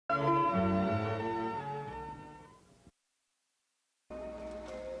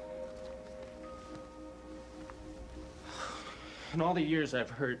In all the years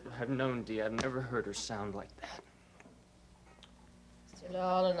I've known Dee, I've never heard her sound like that. Still,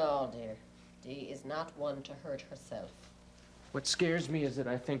 all in all, dear, Dee is not one to hurt herself. What scares me is that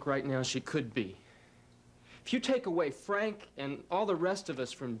I think right now she could be. If you take away Frank and all the rest of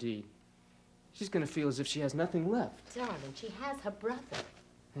us from Dee, she's gonna feel as if she has nothing left. Darling, she has her brother.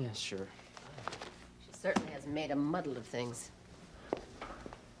 Yeah, sure. She certainly has made a muddle of things.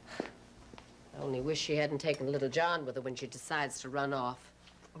 I only wish she hadn't taken little John with her when she decides to run off.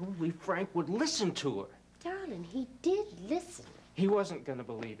 Only Frank would listen to her. Darling, he did listen. He wasn't gonna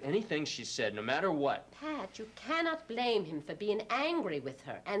believe anything she said, no matter what. Pat, you cannot blame him for being angry with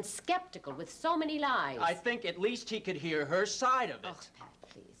her and skeptical with so many lies. I think at least he could hear her side of it. Oh, Pat,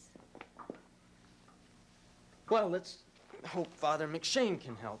 please. Well, let's hope Father McShane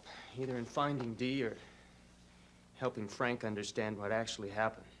can help, either in finding Dee or helping Frank understand what actually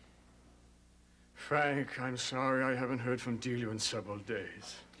happened. Frank, I'm sorry I haven't heard from Delia in several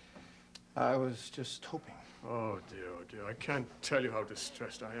days. I was just hoping. Oh, dear, I can't tell you how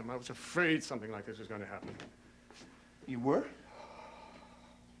distressed I am. I was afraid something like this was going to happen. You were?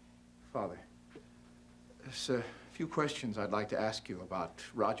 Father, there's a few questions I'd like to ask you about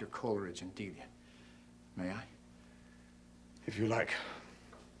Roger Coleridge and Delia. May I? If you like.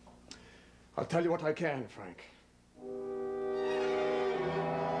 I'll tell you what I can, Frank.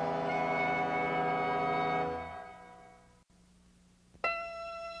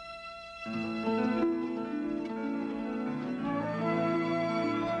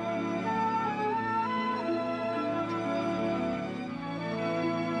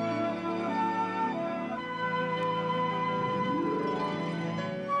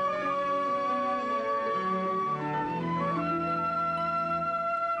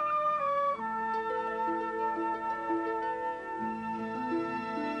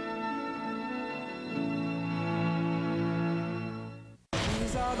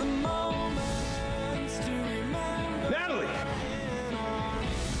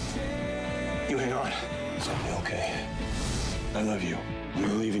 You hang on. It's gonna be okay. I love you. I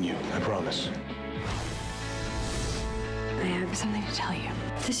believe in you. I promise. I have something to tell you.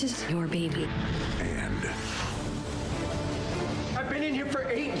 This is your baby. And I've been in here for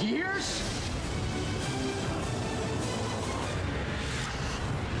 8 years?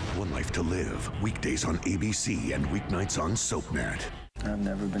 One Life to Live. Weekdays on ABC and weeknights on SoapNet. I've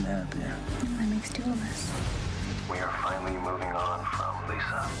never been happier. That makes two of us. we are finally moving on from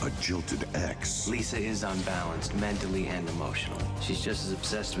Lisa. A jilted ex. Lisa is unbalanced mentally and emotionally. She's just as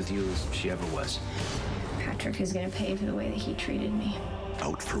obsessed with you as she ever was. Patrick is gonna pay for the way that he treated me.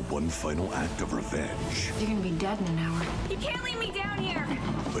 Out for one final act of revenge. You're gonna be dead in an hour. You can't leave me down here!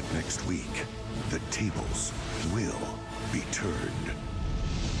 But next week, the tables will be turned.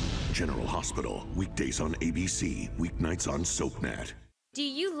 General Hospital, weekdays on ABC, weeknights on SoapNet. Do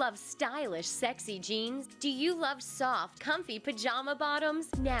you love stylish, sexy jeans? Do you love soft, comfy pajama bottoms?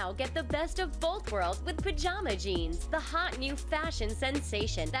 Now get the best of both worlds with Pajama Jeans, the hot new fashion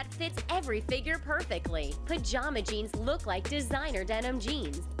sensation that fits every figure perfectly. Pajama Jeans look like designer denim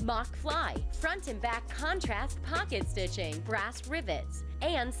jeans, mock fly, front and back contrast pocket stitching, brass rivets,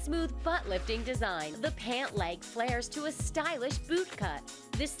 and smooth butt-lifting design. The pant leg flares to a stylish boot cut.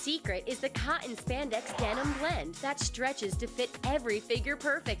 The secret is the cotton spandex denim blend that stretches to fit every figure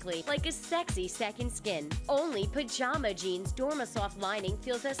perfectly, like a sexy second skin. Only Pajama Jeans Dormasoft lining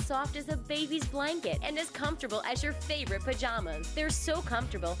feels as soft as a baby's blanket and as comfortable as your favorite pajamas. They're so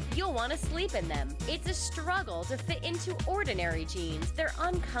comfortable, you'll want to sleep in them. It's a struggle to fit into ordinary jeans. They're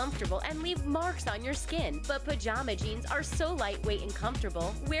uncomfortable and leave marks on your skin, but Pajama Jeans are so lightweight and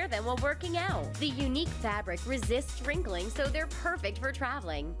comfortable, wear them while working out. The unique fabric resists wrinkling, so they're perfect for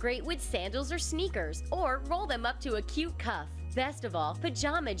traveling. Great with sandals or sneakers, or roll them up to a cute cuff. Best of all,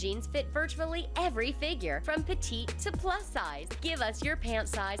 Pajama Jeans fit virtually every figure, from petite to plus size. Give us your pant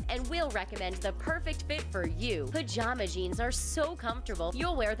size and we'll recommend the perfect fit for you. Pajama Jeans are so comfortable,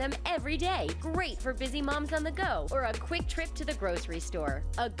 you'll wear them every day. Great for busy moms on the go or a quick trip to the grocery store.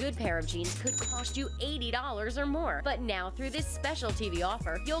 A good pair of jeans could cost you $80 or more, but now through this special TV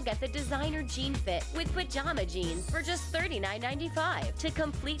offer, you'll get the designer jean fit with Pajama Jeans for just $39.95. To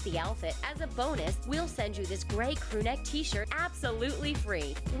complete the outfit, as a bonus, we'll send you this gray crewneck t-shirt absolutely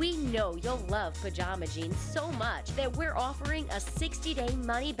free. We know you'll love Pajama Jeans so much that we're offering a 60-day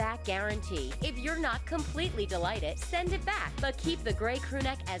money-back guarantee. If you're not completely delighted, send it back, but keep the gray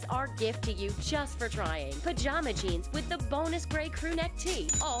crewneck as our gift to you just for trying. Pajama Jeans with the bonus gray crewneck tee,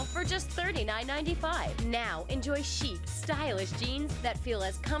 all for just $39.95. Now enjoy chic, stylish jeans that feel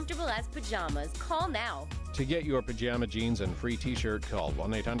as comfortable as pajamas. Call now. To get your Pajama Jeans and free t-shirt, call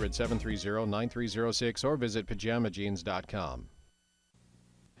 1-800-730-9306 or visit pajamajeans.com.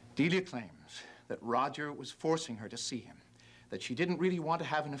 Delia claims that Roger was forcing her to see him, that she didn't really want to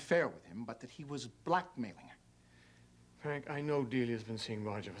have an affair with him, but that he was blackmailing her. Frank, I know Delia's been seeing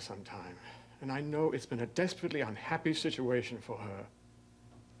Roger for some time, and I know it's been a desperately unhappy situation for her.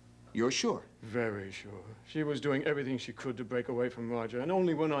 You're sure? Very sure. She was doing everything she could to break away from Roger, and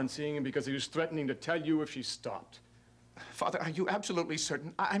only went on seeing him because he was threatening to tell you if she stopped. Father, are you absolutely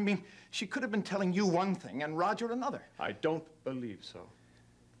certain? I mean, she could have been telling you one thing and Roger another. I don't believe so.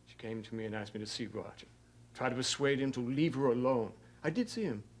 She came to me and asked me to see Roger. Tried to persuade him to leave her alone. I did see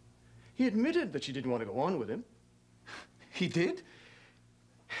him. He admitted that she didn't want to go on with him. He did?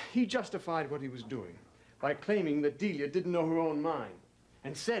 He justified what he was doing by claiming that Delia didn't know her own mind,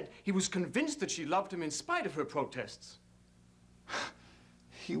 and said he was convinced that she loved him in spite of her protests.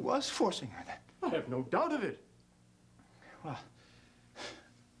 He was forcing her then? I have no doubt of it. Well,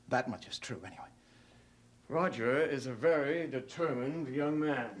 that much is true anyway. Roger is a very determined young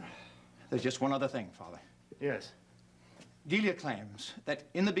man. There's just one other thing, Father. Yes. Delia claims that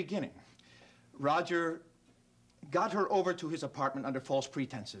in the beginning, Roger got her over to his apartment under false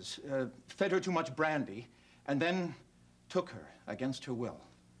pretenses, fed her too much brandy, and then took her against her will,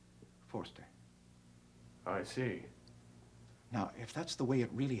 forced her. I see. Now, if that's the way it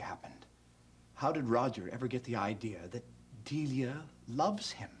really happened, how did Roger ever get the idea that Delia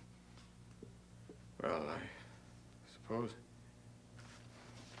loves him? Well, I suppose.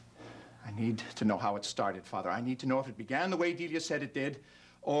 I need to know how it started, Father. I need to know if it began the way Delia said it did,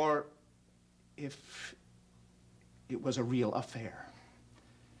 or if it was a real affair.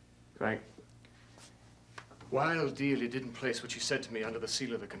 Frank, while Delia didn't place what she said to me under the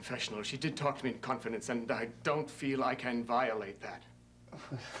seal of the confessional, she did talk to me in confidence, and I don't feel I can violate that.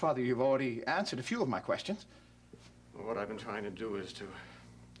 Father, you've already answered a few of my questions. Well, what I've been trying to do is to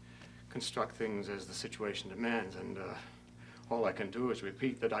construct things as the situation demands, and all I can do is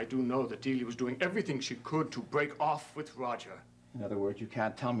repeat that I do know that Delia was doing everything she could to break off with Roger. In other words, you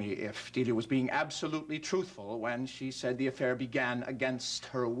can't tell me if Delia was being absolutely truthful when she said the affair began against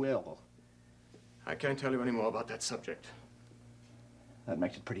her will. I can't tell you any more about that subject. That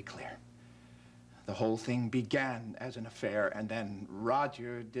makes it pretty clear. The whole thing began as an affair, and then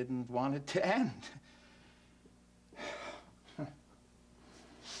Roger didn't want it to end.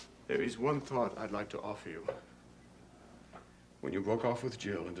 There is one thought I'd like to offer you. When you broke off with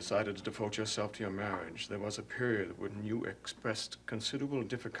Jill and decided to devote yourself to your marriage, there was a period when you expressed considerable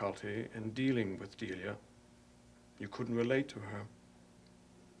difficulty in dealing with Delia. You couldn't relate to her.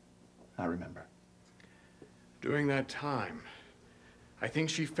 I remember. During that time, I think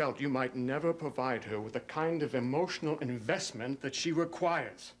she felt you might never provide her with the kind of emotional investment that she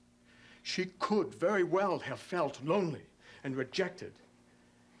requires. She could very well have felt lonely and rejected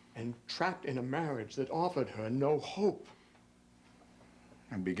and trapped in a marriage that offered her no hope.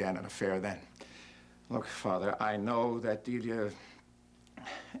 And began an affair then. Look, Father, I know that Delia...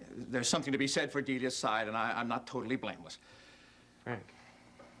 There's something to be said for Delia's side, and I'm not totally blameless. Frank,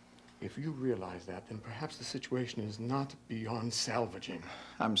 if you realize that, then perhaps the situation is not beyond salvaging.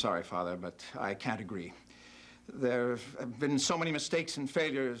 I'm sorry, Father, but I can't agree. There have been so many mistakes and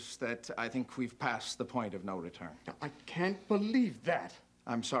failures that I think we've passed the point of no return. Now, I can't believe that.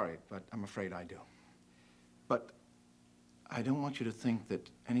 I'm sorry, but I'm afraid I do. But I don't want you to think that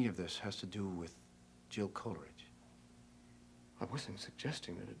any of this has to do with Jill Coleridge. I wasn't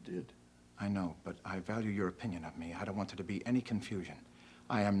suggesting that it did. I know, but I value your opinion of me. I don't want there to be any confusion.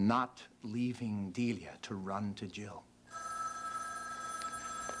 I am not leaving Delia to run to Jill.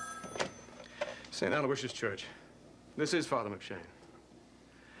 St. Aloysius Church. This is Father McShane.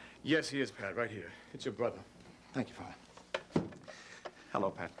 Yes, he is, Pat, right here. It's your brother. Thank you, Father. Hello,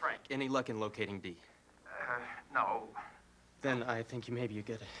 Pat. Frank, any luck in locating Dee? No. Then I think you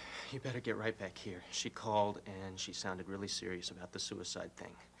better get right back here. She called, and she sounded really serious about the suicide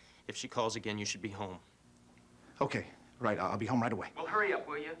thing. If she calls again, you should be home. Okay, right. I'll be home right away. Well, hurry up,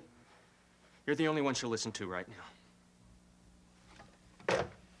 will you? You're the only one she'll listen to right now.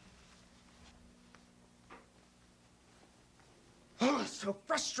 Oh, it's so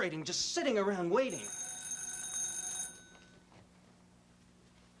frustrating just sitting around waiting.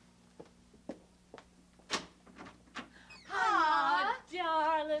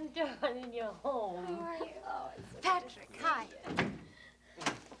 Darling, you're home. How are you? Oh, it's so Patrick, hi.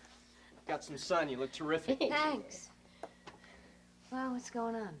 Got some sun. You look terrific. Thanks. Well, what's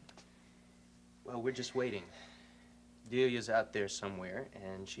going on? Well, we're just waiting. Delia's out there somewhere,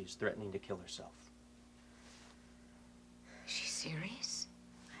 and she's threatening to kill herself. Is she serious?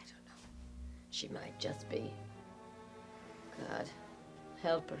 I don't know. She might just be. God,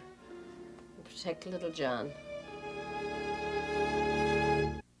 help her. And protect little John.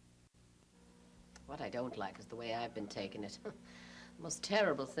 don't like is the way I've been taking it. The most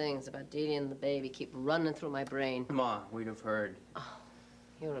terrible things about Delia and the baby keep running through my brain. Ma, we'd have heard. Oh,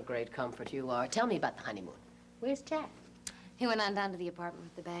 you're a great comfort, you are. Tell me about the honeymoon. Where's Jack? He went on down to the apartment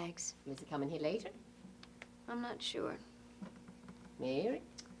with the bags. Is he coming here later? I'm not sure. Mary?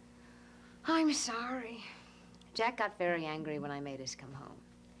 I'm sorry. Jack got very angry when I made us come home.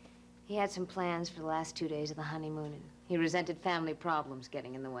 He had some plans for the last 2 days of the honeymoon, and he resented family problems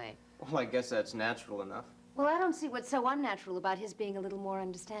getting in the way. Well, I guess that's natural enough. Well, I don't see what's so unnatural about his being a little more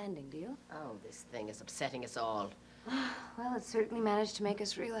understanding, do you? Oh, this thing is upsetting us all. Well, it certainly managed to make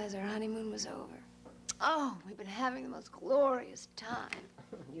us realize our honeymoon was over. Oh, we've been having the most glorious time.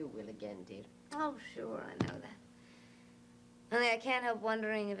 You will again, dear. Oh, sure, I know that. Only I can't help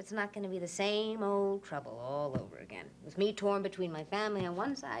wondering if it's not going to be the same old trouble all over again. With me torn between my family on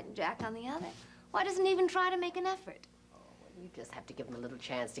one side and Jack on the other. Why doesn't he even try to make an effort? Oh, well, you just have to give him a little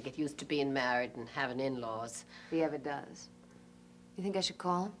chance to get used to being married and having in-laws. If he ever does. You think I should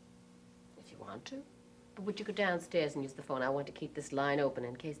call him? If you want to. But would you go downstairs and use the phone? I want to keep this line open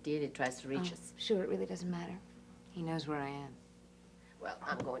in case Delia tries to reach us. Sure, it really doesn't matter. He knows where I am. Well,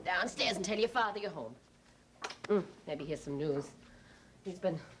 I'm going downstairs and tell your father you're home. Maybe here's some news. He's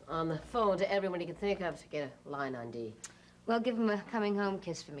been on the phone to everyone he can think of to get a line on Dee. Well, give him a coming home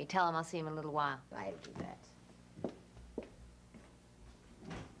kiss for me. Tell him I'll see him in a little while. I'll do that.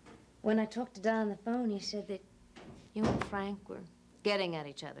 When I talked to Don on the phone, he said that you and Frank were getting at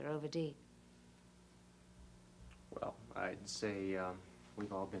each other over Dee. Well, I'd say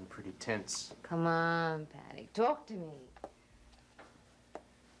we've all been pretty tense. Come on, Patty. Talk to me.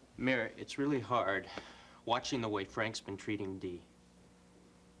 Mary, it's really hard watching the way Frank's been treating Dee.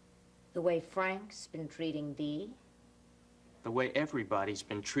 The way Frank's been treating Dee? The way everybody's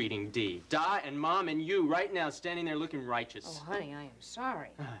been treating Dee. Di and Mom and you right now standing there looking righteous. Oh, honey, I am sorry.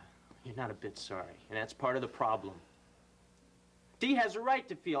 You're not a bit sorry, and that's part of the problem. Dee has a right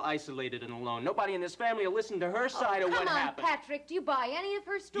to feel isolated and alone. Nobody in this family will listen to her side of what happened. Come on, Patrick. Do you buy any of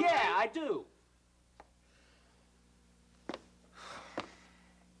her story? Yeah, I do.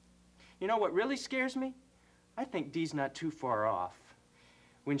 You know what really scares me? I think Dee's not too far off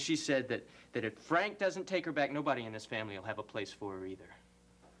when she said that if Frank doesn't take her back, nobody in this family will have a place for her either.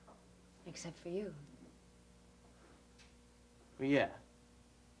 Except for you. Well, yeah.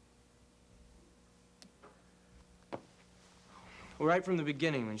 Well, right from the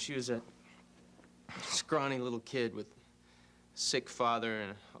beginning, when she was a scrawny little kid with a sick father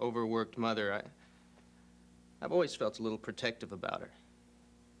and an overworked mother, I've always felt a little protective about her.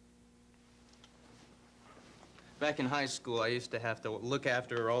 Back in high school, I used to have to look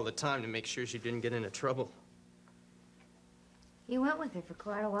after her all the time to make sure she didn't get into trouble. You went with her for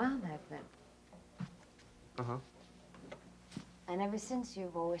quite a while back then. Uh-huh. And ever since,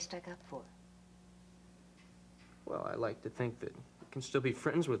 you've always stuck up for her. Well, I like to think that you can still be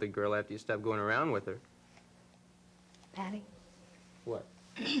friends with a girl after you stop going around with her. Patty? What?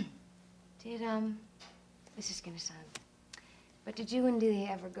 This is gonna sound... But did you and Delia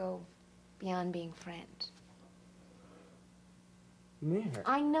ever go beyond being friends? Mary.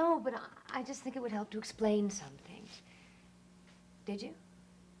 I know, but I just think it would help to explain some things. Did you?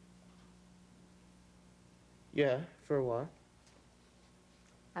 Yeah, for a while.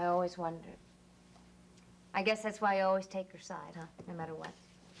 I always wondered. I guess that's why I always take her side, huh? No matter what.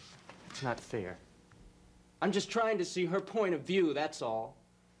 It's not fair. I'm just trying to see her point of view, that's all.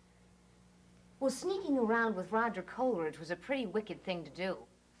 Well, sneaking around with Roger Coleridge was a pretty wicked thing to do.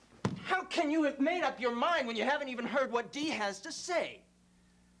 How can you have made up your mind when you haven't even heard what Dee has to say?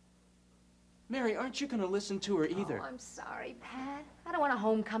 Mary, aren't you going to listen to her either? Oh, I'm sorry, Pat. I don't want a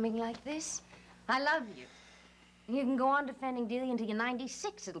homecoming like this. I love you. And you can go on defending Delia until you're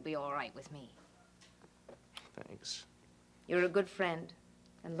 96. It'll be all right with me. Thanks. You're a good friend.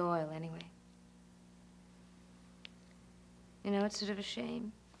 And loyal, anyway. You know, it's sort of a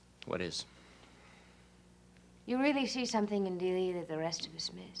shame. What is? You really see something in Delia that the rest of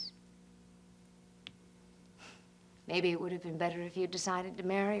us miss. Maybe it would have been better if you decided to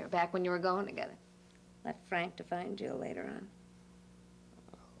marry her back when you were going together. Left Frank to find Jill later on.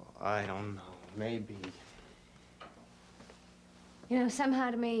 Oh, I don't know. Maybe. You know,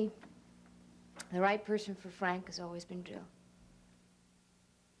 somehow to me, the right person for Frank has always been Jill.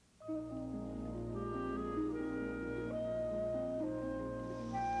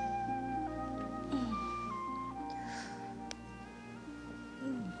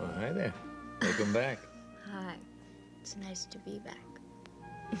 Well, hi there. Welcome back. Hi. It's nice to be back.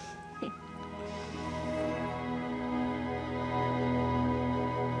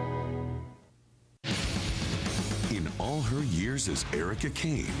 In all her years as Erica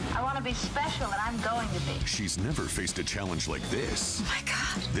Kane, I want to be special, and I'm going to be. she's never faced a challenge like this. Oh, my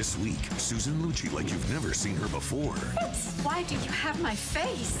God. This week, Susan Lucci like you've never seen her before. Why do you have my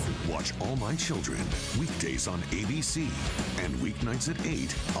face? Watch All My Children, weekdays on ABC and weeknights at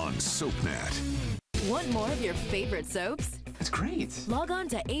 8 on SoapNet. Want more of your favorite soaps? That's great. Log on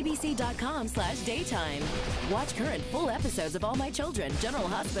to abc.com/daytime. Watch current full episodes of All My Children, General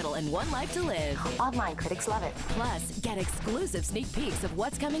Hospital, and One Life to Live. Online critics love it. Plus, get exclusive sneak peeks of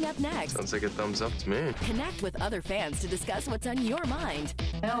what's coming up next. Sounds like a thumbs up to me. Connect with other fans to discuss what's on your mind.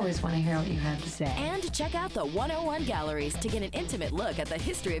 I always want to hear what you have to say. And check out the 101 galleries to get an intimate look at the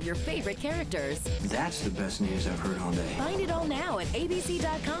history of your favorite characters. That's the best news I've heard all day. Find it all now at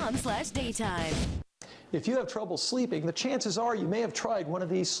abc.com/daytime. If you have trouble sleeping, the chances are you may have tried one of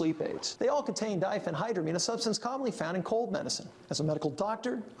these sleep aids. They all contain diphenhydramine, a substance commonly found in cold medicine. As a medical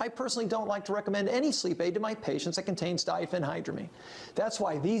doctor, I personally don't like to recommend any sleep aid to my patients that contains diphenhydramine. That's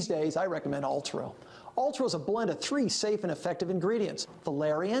why these days I recommend Ultero. Ultero is a blend of 3 safe and effective ingredients: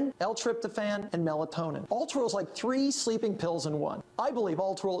 valerian, L-tryptophan, and melatonin. Ultero is like 3 sleeping pills in one. I believe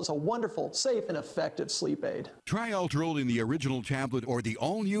Ultero is a wonderful, safe, and effective sleep aid. Try Ultero in the original tablet or the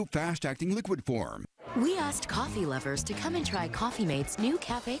all-new fast-acting liquid form. We asked coffee lovers to come and try Coffee Mate's new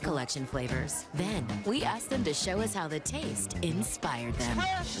Cafe Collection flavors. Then, we asked them to show us how the taste inspired them.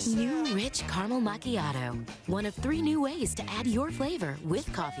 New Rich Caramel Macchiato. One of 3 new ways to add your flavor with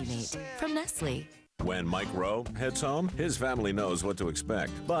Coffee Mate from Nestle. When Mike Rowe heads home, his family knows what to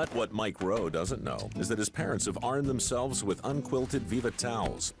expect. But what Mike Rowe doesn't know is that his parents have armed themselves with unquilted Viva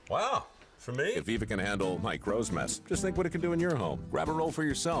towels. Wow. For me? If Viva can handle Mike Rowe's mess, just think what it can do in your home. Grab a roll for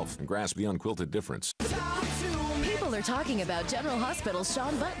yourself and grasp the unquilted difference. People are talking about General Hospital's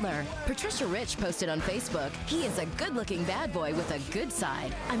Sean Butler. Patricia Rich posted on Facebook, "He is a good-looking bad boy with a good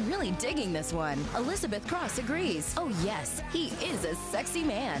side. I'm really digging this one." Elizabeth Cross agrees. "Oh yes, he is a sexy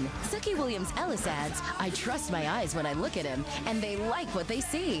man." Suki Williams-Ellis adds, "I trust my eyes when I look at him, and they like what they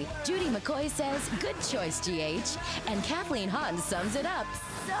see." Judy McCoy says, "Good choice, GH." And Kathleen Hahn sums it up,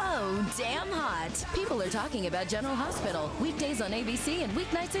 "So damn hot." People are talking about General Hospital, weekdays on ABC and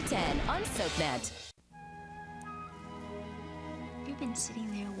weeknights at 10 on SoapNet. You've been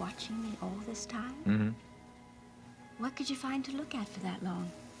sitting there watching me all this time? Mm-hmm. What could you find to look at for that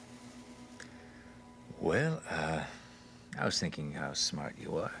long? Well, I was thinking how smart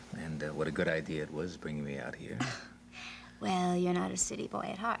you are, and what a good idea it was bringing me out here. Well, you're not a city boy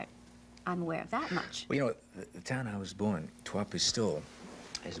at heart. I'm aware of that much. Well, you know, the town I was born, Trois Pistoles,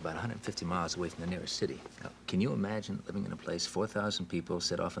 is about 150 miles away from the nearest city. Now, can you imagine living in a place 4,000 people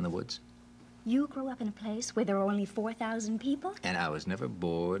set off in the woods? You grew up in a place where there are only 4,000 people? And I was never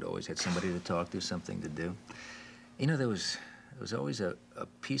bored, always had somebody to talk to, something to do. You know, there was always a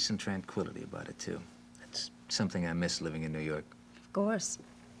peace and tranquility about it, too. That's something I miss living in New York. Of course.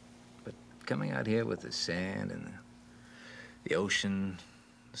 But coming out here with the sand and the ocean,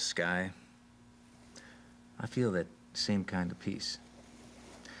 the sky, I feel that same kind of peace.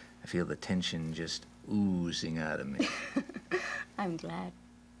 I feel the tension just oozing out of me. I'm glad.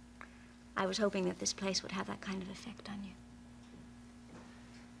 I was hoping that this place would have that kind of effect on you.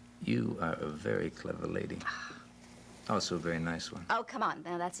 You are a very clever lady. Also a very nice one. Oh, come on.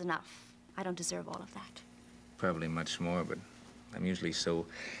 Now, that's enough. I don't deserve all of that. Probably much more, but I'm usually so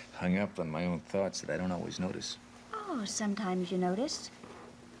hung up on my own thoughts that I don't always notice. Oh, sometimes you notice.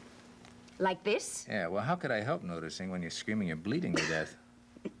 Like this? Yeah, well, how could I help noticing when you're screaming and bleeding to death?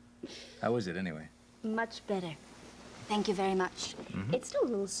 How is it, anyway? Much better. Thank you very much. Mm-hmm. It's still a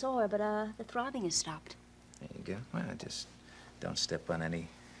little sore, but the throbbing has stopped. There you go. Well, just don't step on any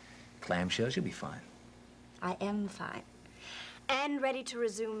clamshells. You'll be fine. I am fine. And ready to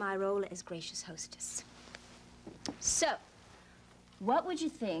resume my role as gracious hostess. So, what would you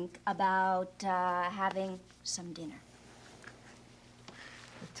think about having some dinner?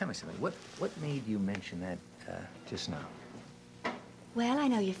 Tell me something. What made you mention that just now? Well, I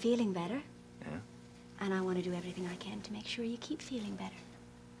know you're feeling better. Yeah? And I want to do everything I can to make sure you keep feeling better.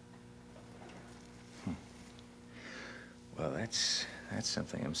 Well, that's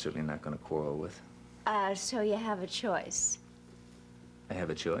something I'm certainly not going to quarrel with. So you have a choice. I have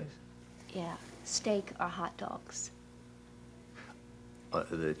a choice? Yeah, steak or hot dogs.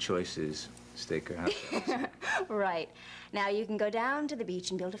 The choice is steak or hot dogs? Right. Now, you can go down to the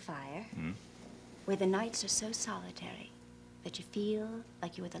beach and build a fire, where the nights are so solitary that you feel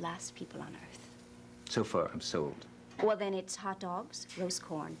like you were the last people on Earth. So far, I'm sold. Well, then it's hot dogs, roast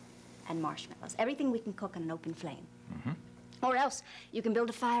corn, and marshmallows. Everything we can cook on an open flame. Mm-hmm. Or else, you can build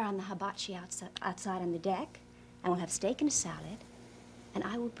a fire on the hibachi outside on the deck, and we'll have steak and a salad, and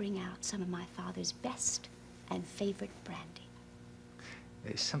I will bring out some of my father's best and favorite brandy.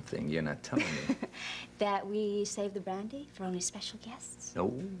 There's something you're not telling me. That we save the brandy for only special guests.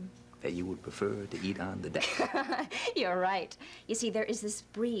 No, that you would prefer to eat on the deck. You're right. You see, there is this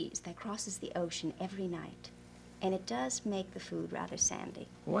breeze that crosses the ocean every night, and it does make the food rather sandy.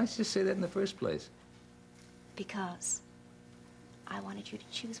 Why did you say that in the first place? Because I wanted you to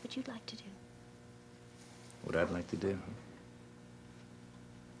choose what you'd like to do. What I'd like to do?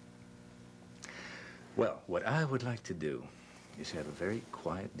 Well, what I would like to do is have a very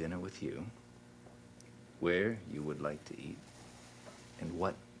quiet dinner with you, where you would like to eat, and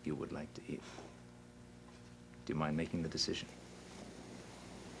what you would like to eat. Do you mind making the decision?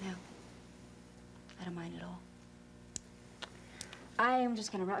 No. I don't mind at all. I am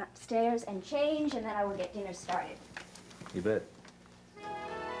just gonna run upstairs and change, and then I will get dinner started. You bet.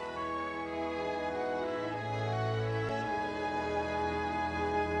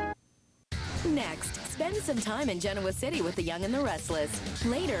 Next, spend some time in Genoa City with the Young and the Restless.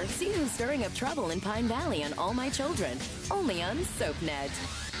 Later, see who's stirring up trouble in Pine Valley on All My Children, only on SoapNet.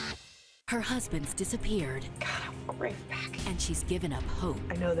 Her husband's disappeared. God, I want Rafe back. And she's given up hope.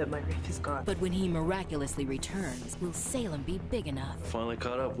 I know that my Rafe is gone. But when he miraculously returns, will Salem be big enough? Finally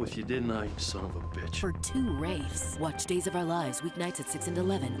caught up with you, didn't I, you son of a bitch? For 2 Rafes. Watch Days of Our Lives weeknights at 6 and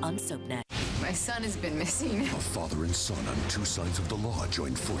 11 on SoapNet. My son has been missing. A father and son on 2 sides of the law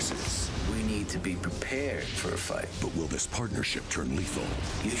join forces. We need to be prepared for a fight. But will this partnership turn lethal?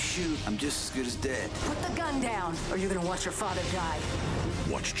 You shoot, I'm just as good as dead. Put the gun down, or you're gonna watch your father die.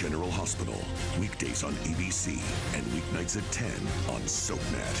 Watch General Hospital, weekdays on ABC and weeknights at 10 on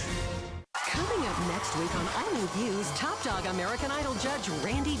SoapNet. Coming up next week on All New Views, Top Dog American Idol judge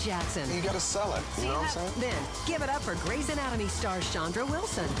Randy Jackson. You gotta sell it, you know what I'm saying? Then, give it up for Grey's Anatomy star Chandra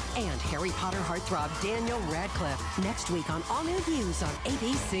Wilson and Harry Potter heartthrob Daniel Radcliffe. Next week on All New Views on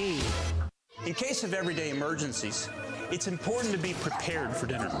ABC. In case of everyday emergencies, it's important to be prepared for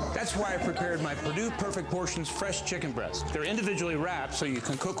dinner. That's why I prepared my Purdue Perfect Portions fresh chicken breasts. They're individually wrapped so you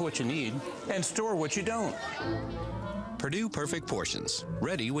can cook what you need and store what you don't. Purdue Perfect Portions,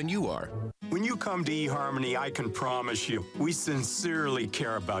 ready when you are. When you come to eHarmony, I can promise you, we sincerely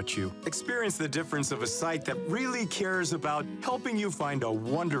care about you. Experience the difference of a site that really cares about helping you find a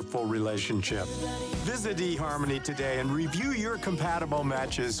wonderful relationship. Visit eHarmony today and review your compatible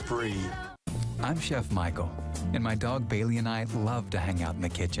matches free. I'm Chef Michael, and my dog Bailey and I love to hang out in the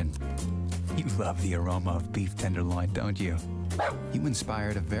kitchen. You love the aroma of beef tenderloin, don't you? You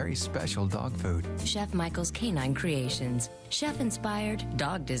inspired a very special dog food. Chef Michael's Canine Creations. Chef-inspired,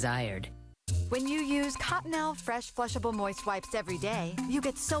 dog-desired. When you use Cottonelle Fresh Flushable Moist Wipes every day, you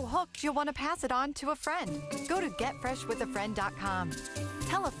get so hooked you'll want to pass it on to a friend. Go to getfreshwithafriend.com.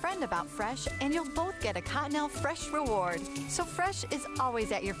 Tell a friend about Fresh, and you'll both get a Cottonelle Fresh reward. So Fresh is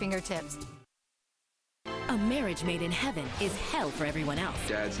always at your fingertips. A marriage made in heaven is hell for everyone else.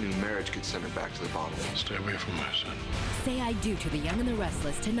 Dad's new marriage could send her back to the bottom. Stay away from my son. Say I Do to the Young and the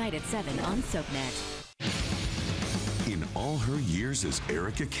Restless tonight at 7 on SoapNet. In all her years as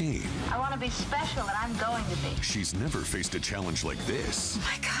Erica Kane, I want to be special, and I'm going to be. she's never faced a challenge like this. Oh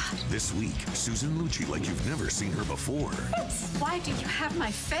my God. This week, Susan Lucci like you've never seen her before. Why do you have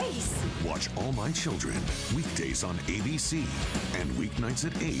my face? Watch All My Children, weekdays on ABC and weeknights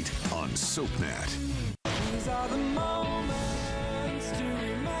at 8 on SoapNet. These are the moments to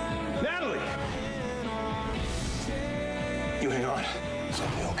remember. Natalie! You hang on. It's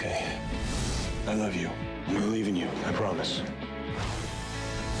gonna be okay. I love you. I'm not leaving you. I promise.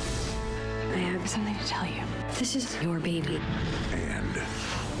 I have something to tell you. This is your baby. And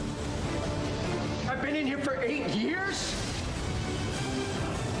I've been in here for 8 years?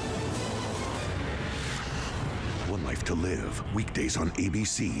 One Life to Live, weekdays on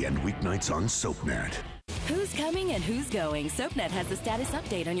ABC and weeknights on SoapNet. Who's coming and who's going? SoapNet has the status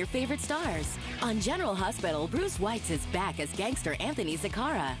update on your favorite stars. On General Hospital, Bruce Weitz is back as gangster Anthony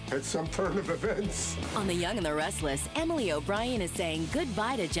Zaccara. It's some turn of events. On The Young and the Restless, Emily O'Brien is saying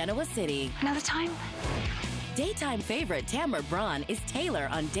goodbye to Genoa City. Another time? Daytime favorite Tamara Braun is Taylor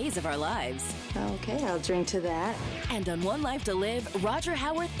on Days of Our Lives. Okay, I'll drink to that. And on One Life to Live, Roger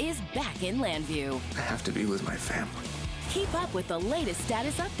Howarth is back in Landview. I have to be with my family. Keep up with the latest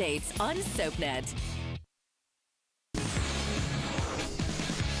status updates on SoapNet.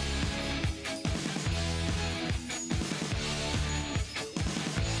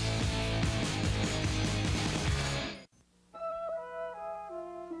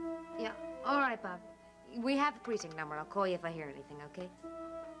 Yeah, all right, Bob. We have the precinct number. I'll call you if I hear anything, okay?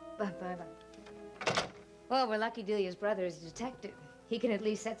 Bye. Well, we're lucky Delia's brother is a detective. He can at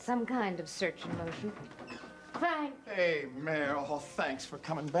least set some kind of search in motion. Frank. Hey, Mayor. Oh, thanks for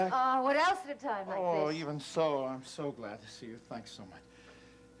coming back. Oh, what else at a time like Oh, this? even so, I'm so glad to see you. Thanks so much.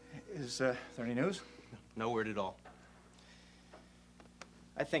 Is there any news? No word at all.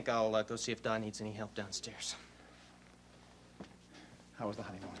 I think I'll go see if Don needs any help downstairs. How was the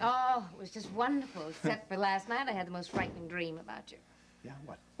honeymoon? Oh, it was just wonderful, except for last night I had the most frightening dream about you. Yeah,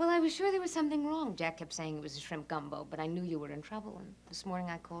 what? Well, I was sure there was something wrong. Jack kept saying it was a shrimp gumbo, but I knew you were in trouble, and this morning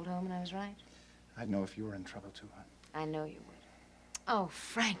I called home and I was right. I'd know if you were in trouble, too, huh? I know you would. Oh,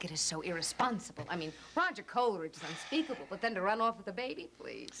 Frank, it is so irresponsible. I mean, Roger Coleridge is unspeakable, but then to run off with the baby,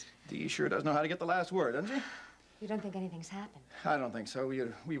 please. Dee sure does know how to get the last word, doesn't she? You don't think anything's happened? I don't think so.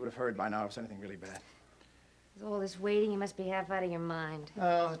 We would have heard by now if it's anything really bad. With all this waiting, you must be half out of your mind.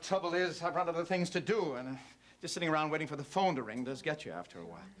 The trouble is, I've run out of things to do, and just sitting around waiting for the phone to ring does get you after a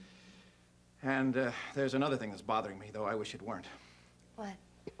while. And there's another thing that's bothering me, though I wish it weren't. What?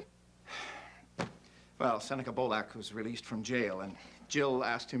 Well, Seneca Bolak was released from jail, and Jill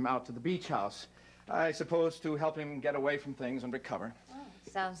asked him out to the beach house. I suppose to help him get away from things and recover. Oh,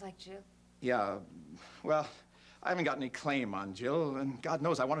 sounds like Jill. Yeah, well, I haven't got any claim on Jill, and God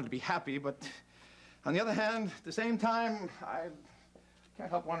knows I wanted to be happy, but on the other hand, at the same time, I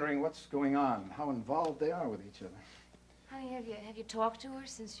can't help wondering what's going on, how involved they are with each other. Honey, have you talked to her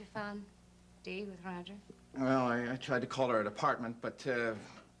since you found Dee with Roger? Well, I tried to call her at apartment, but,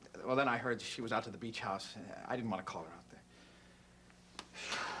 well, then I heard she was out to the beach house. I didn't want to call her out there.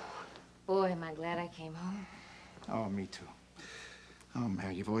 Boy, am I glad I came home. Oh, me too. Oh,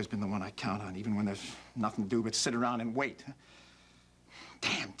 Mary, you've always been the one I count on, even when there's nothing to do but sit around and wait.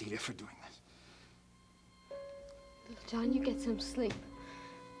 Damn Delia for doing this. Little John, you get some sleep.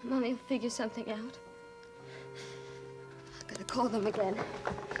 Mommy will figure something out. I've got to call them again.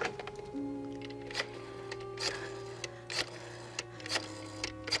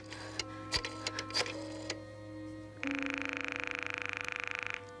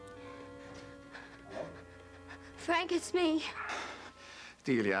 Frank, it's me.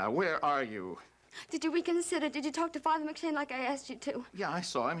 Delia, where are you? Did you reconsider? Did you talk to Father McShane like I asked you to? Yeah, I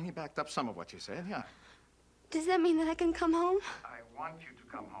saw him, and he backed up some of what you said, yeah. Does that mean that I can come home? I want you to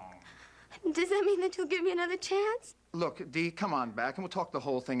come home. Does that mean that you'll give me another chance? Look, Dee, come on back, and we'll talk the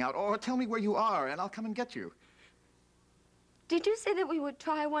whole thing out. Or tell me where you are, and I'll come and get you. Did you say that we would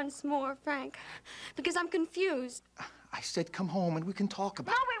try once more, Frank? Because I'm confused. I said come home, and we can talk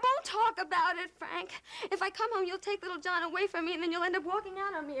about No, we won't talk about it, Frank. If I come home, you'll take little John away from me, and then you'll end up walking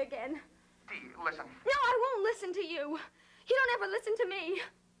out on me again. Dee, listen. No, I won't listen to you. You don't ever listen to me.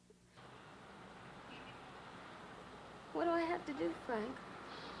 What do I have to do, Frank?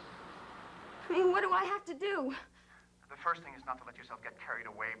 I mean, what do I have to do? The first thing is not to let yourself get carried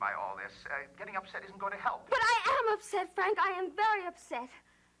away by all this. Getting upset isn't going to help. But I am upset, Frank. I am very upset.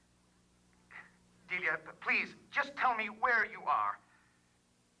 Delia, please, just tell me where you are.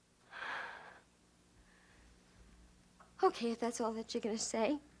 Okay, if that's all that you're going to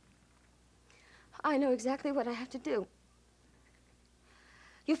say. I know exactly what I have to do.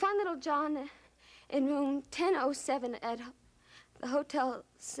 You find little John in room 1007 at the Hotel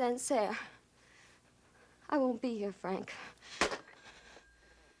Sancerre. I won't be here, Frank.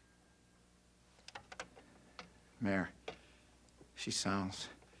 Mayor, she sounds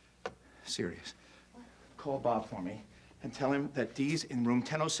serious. Call Bob for me and tell him that Dee's in room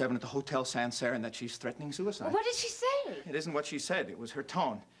 1007 at the Hotel Sancerre and that she's threatening suicide. Well, what did she say? It isn't what she said. It was her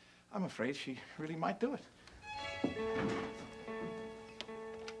tone. I'm afraid she really might do it.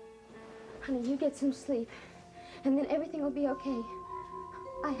 Honey, you get some sleep, and then everything will be okay.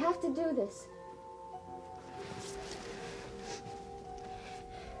 I have to do this.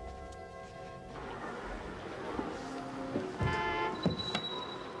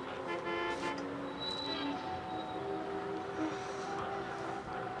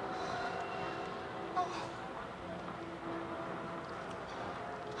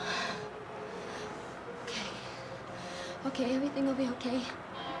 Okay, everything will be okay.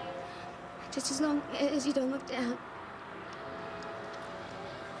 Just as long as you don't look down.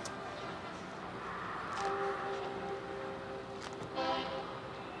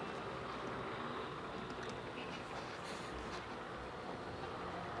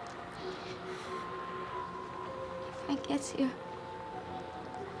 If Frank gets here,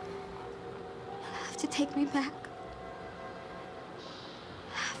 he'll have to take me back.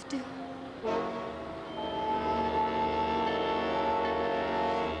 Have to.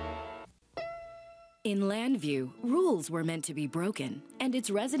 In Landview, rules were meant to be broken, and its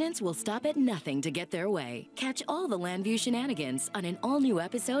residents will stop at nothing to get their way. Catch all the Landview shenanigans on an all-new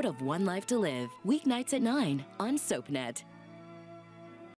episode of One Life to Live, weeknights at 9 on SoapNet.